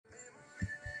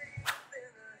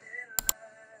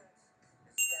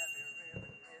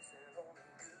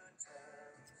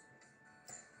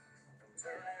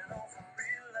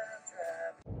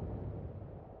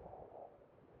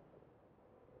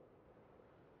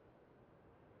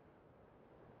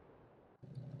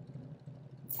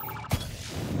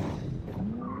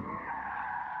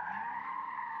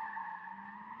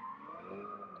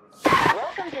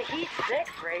to Heat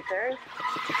 6, racers.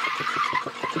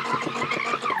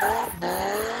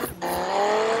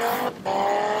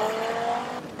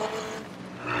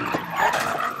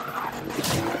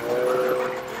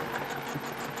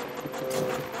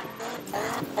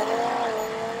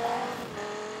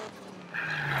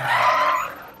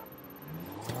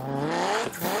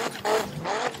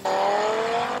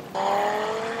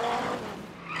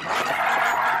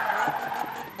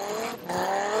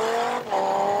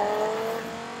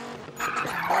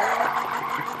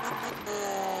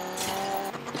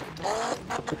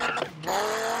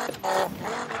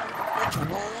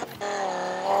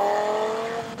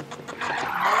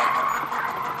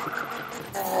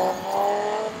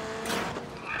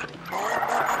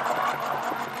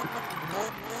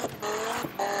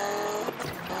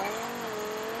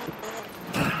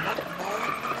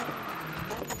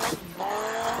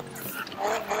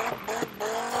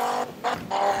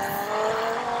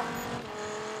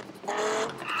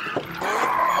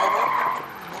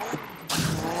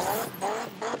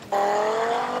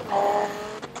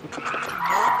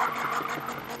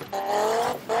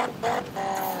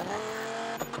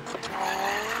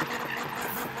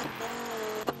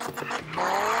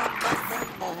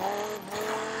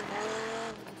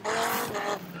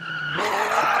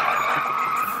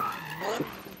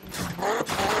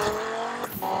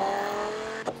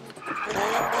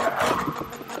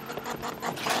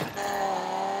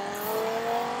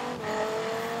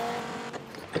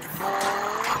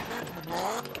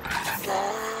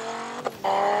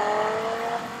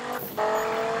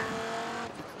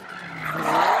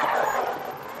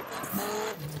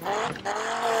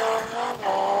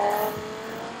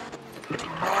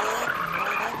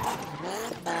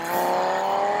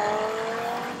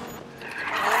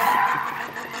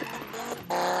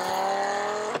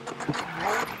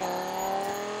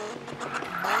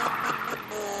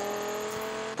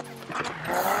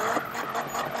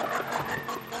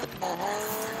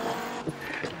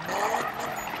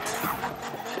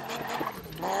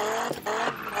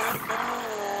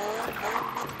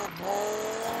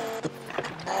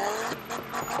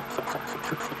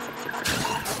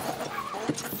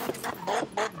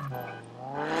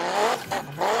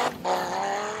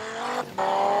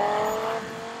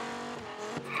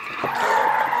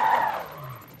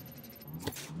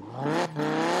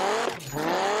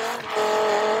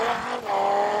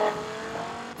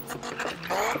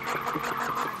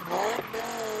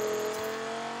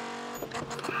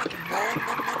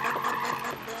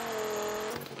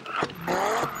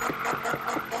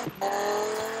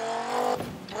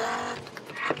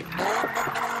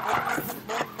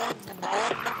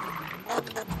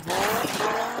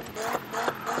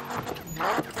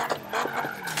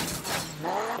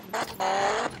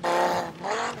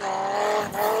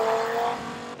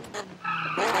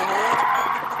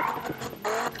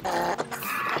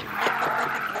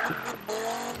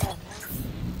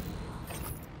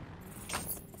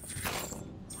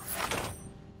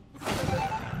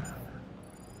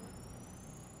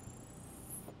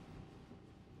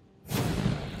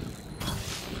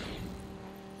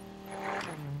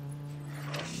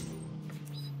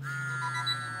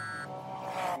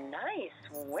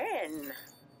 Win.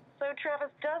 So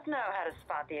Travis does know how to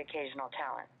spot the occasional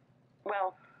talent.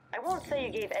 Well, I won't say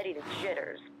you gave Eddie the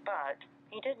jitters, but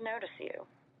he did notice you.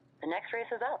 The next race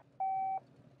is up.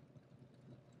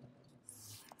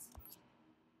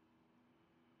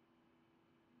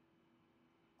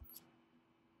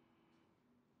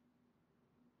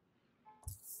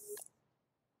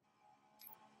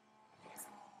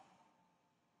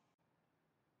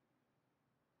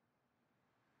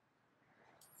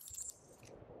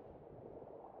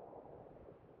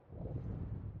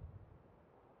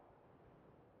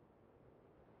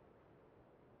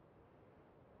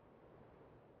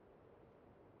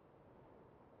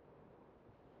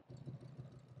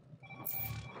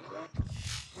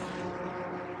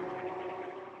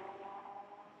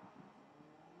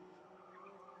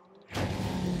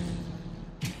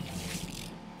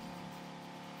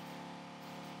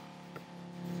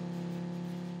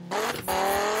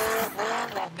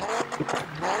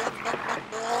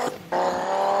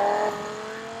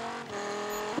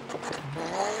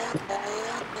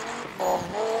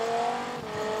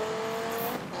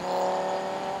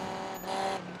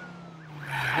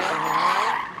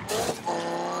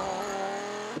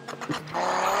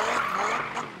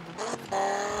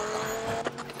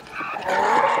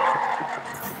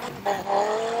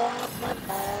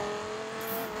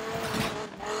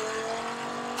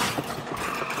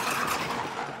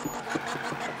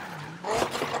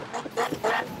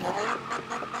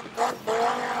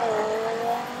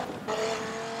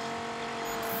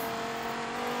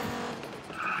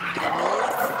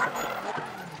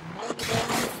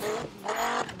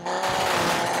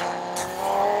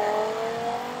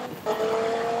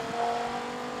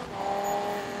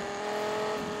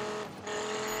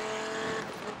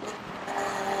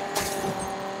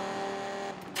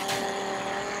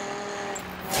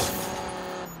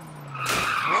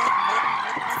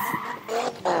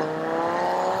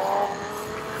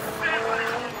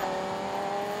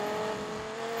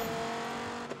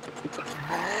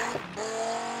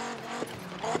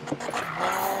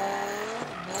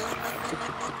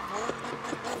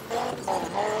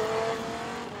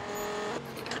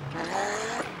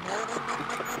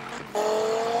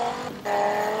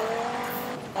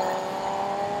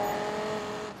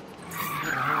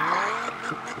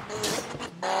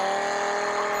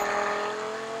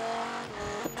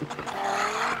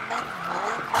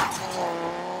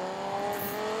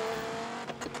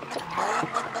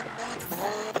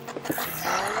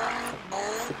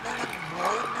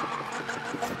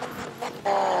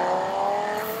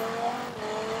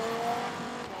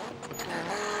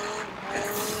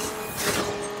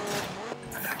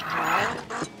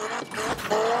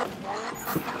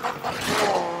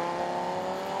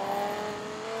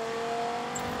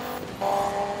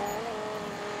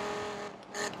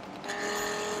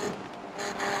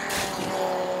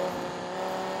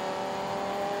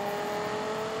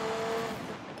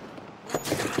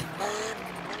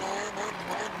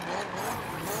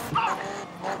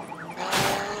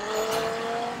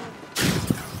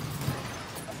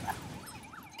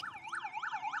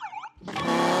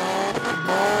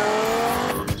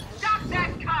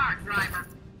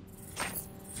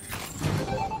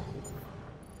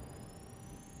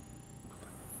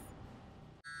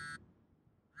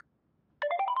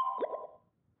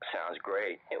 Sounds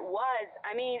great. It was.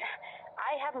 I mean,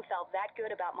 I haven't felt that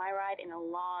good about my ride in a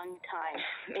long time.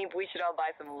 Maybe we should all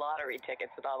buy some lottery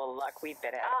tickets with all the luck we've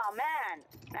been having. Oh, man.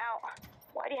 Now,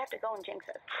 why do you have to go and jinx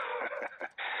us?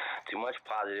 Too much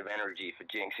positive energy for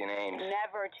jinxing Ames.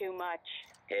 Never too much.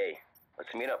 Hey,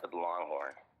 let's meet up at the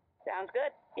Longhorn. Sounds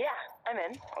good. Yeah, I'm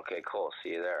in. Okay, cool.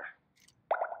 See you there.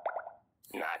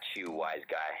 Not you, wise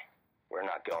guy. We're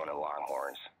not going to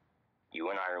Longhorns.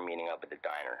 You and I are meeting up at the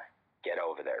diner. Get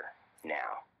over there,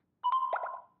 now.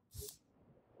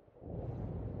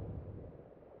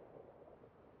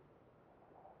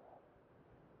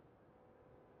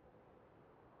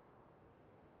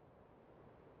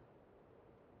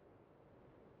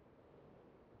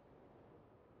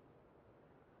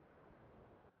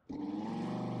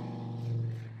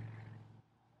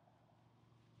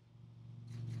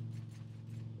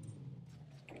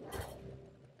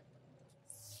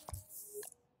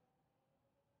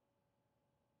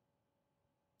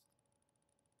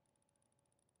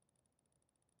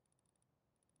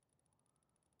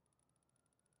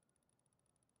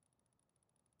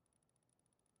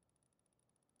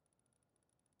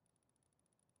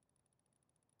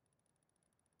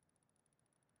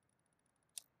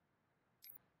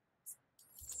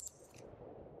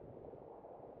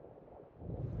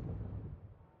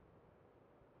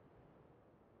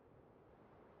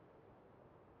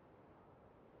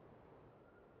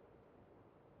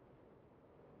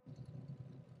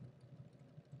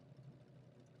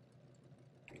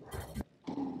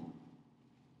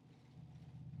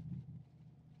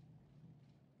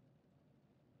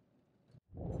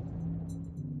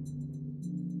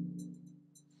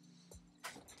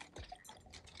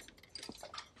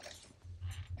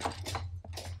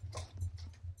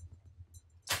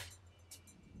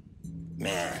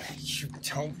 Man, you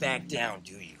don't back down,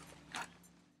 do you?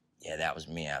 Yeah, that was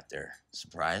me out there.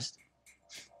 Surprised?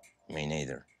 Me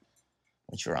neither.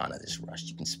 Once you're onto this rush,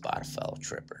 you can spot a fellow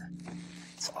tripper.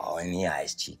 It's all in the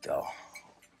eyes, Chico.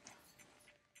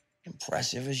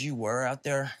 Impressive as you were out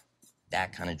there,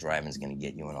 that kind of driving's gonna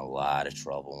get you in a lot of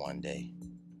trouble one day.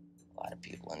 A lot of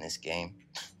people in this game,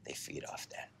 they feed off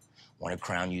that. Want to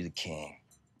crown you the king.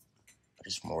 But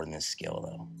it's more than the skill,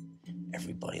 though.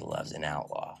 Everybody loves an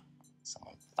outlaw.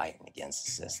 Someone fighting against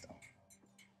the system.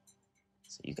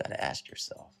 So you gotta ask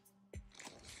yourself,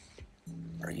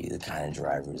 are you the kind of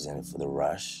driver who's in it for the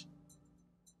rush?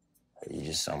 Or are you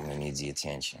just someone who needs the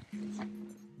attention?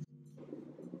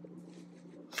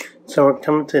 So we're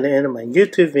coming to the end of my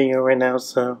YouTube video right now,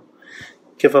 so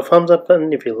give a thumbs up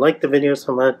button if you like the video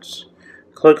so much.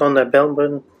 Click on that bell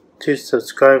button to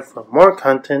subscribe for more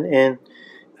content, and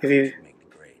if you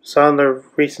saw the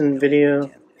recent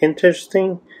video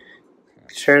interesting,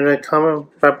 share the comment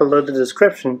right below the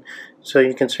description so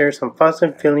you can share some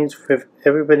positive feelings with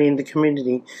everybody in the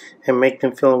community and make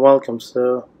them feel welcome.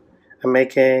 So I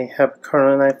make a happy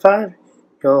Corona Night 5.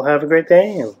 Y'all have a great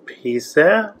day and peace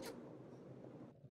out.